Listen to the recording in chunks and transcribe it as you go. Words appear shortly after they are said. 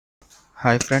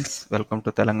Hi friends, welcome to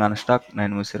Telangana stock.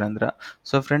 నేను మీ Surendra.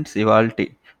 So friends, ఇవాల్టి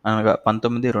అనగా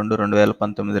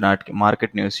 19/2/2019 నాటికి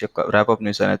మార్కెట్ న్యూస్ యొక్క ర్యాపప్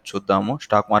న్యూస్ అనేది చూద్దాము.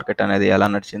 స్టాక్ మార్కెట్ అనేది ఎలా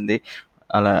నడిచింది,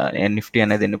 అలా నిఫ్టీ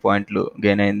అనేది ఎన్ని పాయింట్లు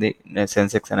గెయిన్ అయింది,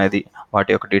 సెన్సెక్స్ అనేది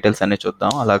వాటి యొక్క డీటెయిల్స్ అన్ని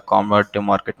చూద్దాం. అలాగే కామోడిటీ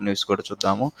మార్కెట్ న్యూస్ కూడా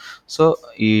చూద్దాము. సో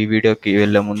ఈ వీడియోకి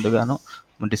వెళ్ళే ముందుగాను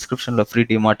డిస్క్రిప్షన్లో ఫ్రీ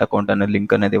డిమార్ట్ అకౌంట్ అనే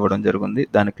లింక్ అనేది ఇవ్వడం జరిగింది.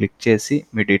 దాన్ని క్లిక్ చేసి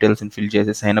మీ డీటెయిల్స్ని ఫిల్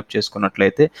చేసి సైన్అప్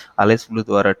చేసుకున్నట్లయితే ALICEBLUE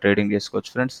ద్వారా ట్రేడింగ్ చేసుకోవచ్చు.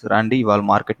 ఫ్రెండ్స్ రండి, ఇవాళ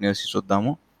మార్కెట్ న్యూస్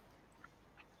చూద్దాము.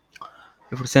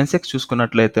 ఇప్పుడు సెన్సెక్స్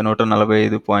చూసుకున్నట్లయితే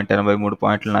 145.83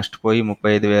 పాయింట్లు నష్టపోయి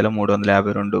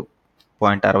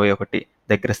 35,352.61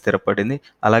 దగ్గర స్థిరపడింది.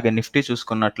 అలాగే నిఫ్టీ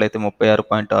చూసుకున్నట్లయితే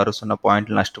 36.60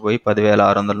 పాయింట్లు నష్టపోయి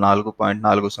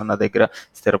 10,604.40 దగ్గర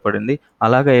స్థిరపడింది.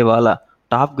 అలాగే ఇవాళ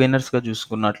టాప్ గెయినర్స్గా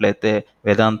చూసుకున్నట్లయితే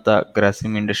వేదాంత,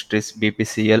 Grasim industries,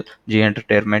 BPCL, G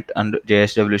entertainment and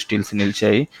JSW steels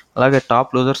నిలిచాయి. అలాగే టాప్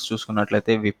లూజర్స్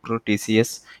చూసుకున్నట్లయితే Wipro,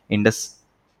 TCS, Indus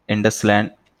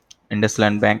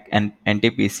land bank,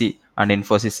 NTPC and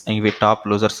Infosys ఇవి టాప్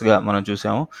లూజర్స్గా మనం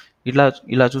చూసాము.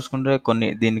 ఇలా చూసుకుంటే కొన్ని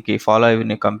దీనికి ఫాలో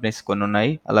అయిన కంపెనీస్ కొన్ని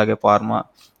ఉన్నాయి. అలాగే ఫార్మా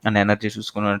అండ్ ఎనర్జీ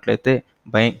చూసుకున్నట్లయితే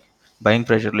బయింగ్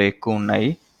ప్రెషర్లు ఎక్కువ ఉన్నాయి.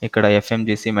 ఇక్కడ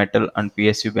FMCG, metal and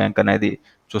PSU bank అనేది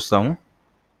చూస్తాము.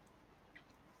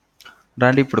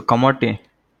 రండి ఇప్పుడు కమోడిటీ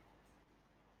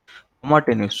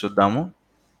న్యూస్ చూద్దాము.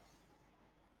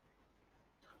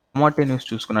 కమోడిటీ న్యూస్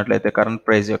చూసుకున్నట్లయితే కరెంట్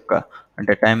ప్రైస్ యొక్క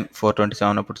అంటే టైం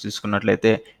 4:27 అప్పుడు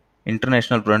చూసుకున్నట్లయితే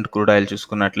ఇంటర్నేషనల్ బ్రెంట్ క్రూడ్ ఆయిల్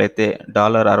చూసుకున్నట్లయితే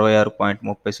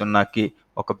 $66.30కి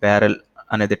ఒక బ్యారెల్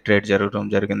అనేది ట్రేడ్ జరగడం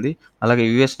జరిగింది. అలాగే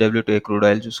USWTA క్రూడ్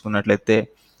ఆయిల్ చూసుకున్నట్లయితే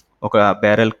ఒక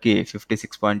బ్యారెల్కి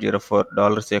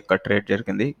 $56.04 యొక్క ట్రేడ్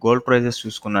జరిగింది. గోల్డ్ ప్రైజెస్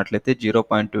చూసుకున్నట్లయితే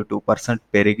 0.22%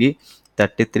 పెరిగి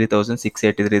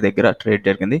 33,683 దగ్గర ట్రేడ్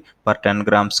జరిగింది పర్ 10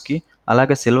 గ్రామ్స్కి.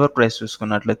 అలాగే సిల్వర్ ప్రైస్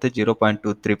చూసుకున్నట్లయితే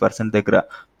 0.23% దగ్గర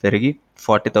పెరిగి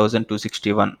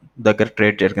 40,261 దగ్గర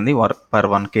ట్రేడ్ జరిగింది పర్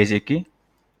 1 kgకి.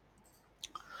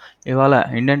 ఇవాళ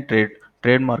ఇండియన్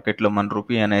ట్రేడ్ మార్కెట్లో మన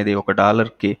రూపీ అనేది ఒక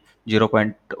డాలర్కి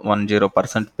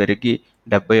 0.10% పెరిగి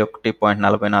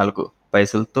 71.44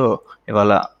 పైసలతో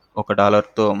ఇవాళ ఒక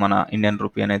డాలర్తో మన ఇండియన్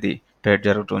రూపీ అనేది ట్రేడ్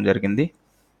జరగడం జరిగింది.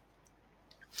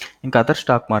 ఇంకా అదర్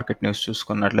స్టాక్ మార్కెట్ న్యూస్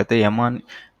చూసుకున్నట్లయితే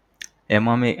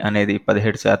ఎమామి అనేది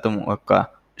 17% యొక్క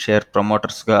షేర్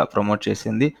ప్రమోటర్స్గా ప్రమోట్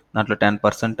చేసింది. దాంట్లో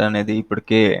 10% అనేది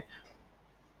ఇప్పటికే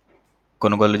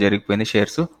కొనుగోలు జరిగిపోయింది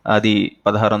షేర్స్. అది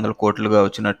 1,600 కోట్లుగా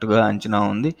వచ్చినట్టుగా అంచనా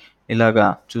ఉంది. ఇలాగా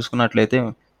చూసుకున్నట్లయితే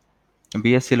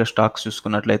బీఎస్సీలో స్టాక్స్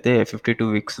చూసుకున్నట్లయితే 52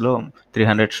 వీక్స్లో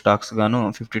 300 స్టాక్స్ గాను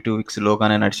 52 వీక్స్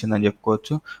లోగానే నడిచిందని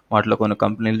చెప్పుకోవచ్చు. వాటిలో కొన్ని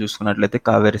కంపెనీలు చూసుకున్నట్లయితే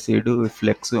Kaveri seed,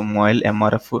 flex, MOIL,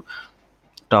 MRF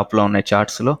టాప్లో ఉన్నాయి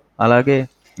చార్ట్స్లో. అలాగే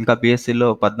ఇంకా బీఎస్సీలో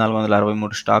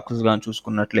 1,463 స్టాక్స్ కానీ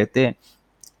చూసుకున్నట్లయితే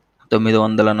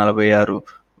 946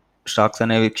 స్టాక్స్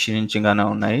అనేవి క్షీణించగానే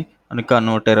ఉన్నాయి. ఇంకా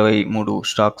 123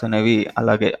 స్టాక్స్ అనేవి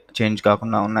అలాగే చేంజ్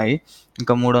కాకుండా ఉన్నాయి.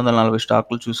 ఇంకా 340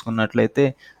 స్టాకులు చూసుకున్నట్లయితే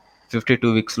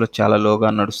 52 వీక్స్లో చాలా లోగా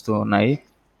నడుస్తూ ఉన్నాయి.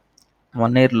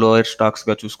 1 year లోయర్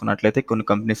స్టాక్స్గా చూసుకున్నట్లయితే కొన్ని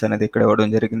కంపెనీస్ అనేది ఇక్కడ ఇవ్వడం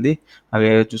జరిగింది. అవి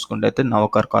ఏవో చూసుకుంటే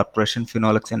Navkar corporation,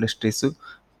 Finolex industries,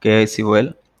 KIC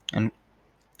oil,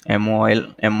 ఎంఓఆయిల్,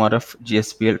 MRF,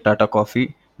 GSPL, Tata coffee,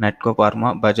 నెట్కో pharma,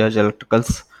 Bajaj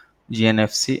electricals,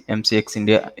 GNFC, MCX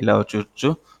India ఇలా చూడొచ్చు.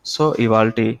 సో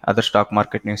ఇవాల్టి అదర్ స్టాక్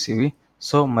మార్కెట్ న్యూస్ ఇవి.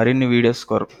 సో మరిన్ని వీడియోస్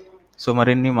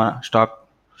మరిన్ని మన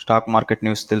స్టాక్ మార్కెట్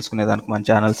న్యూస్ తెలుసుకునే దానికి మన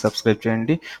ఛానల్ సబ్స్క్రైబ్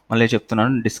చేయండి. మళ్ళీ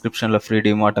చెప్తున్నాను, డిస్క్రిప్షన్లో ఫ్రీ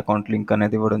డిమార్ట్ అకౌంట్ లింక్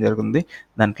అనేది ఇవ్వడం జరిగింది.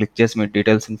 దాన్ని క్లిక్ చేసి మీ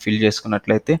డీటెయిల్స్ని ఫిల్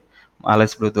చేసుకున్నట్లయితే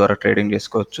ALICEBLUE ద్వారా ట్రేడింగ్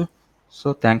చేసుకోవచ్చు. So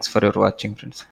thanks for your watching friends.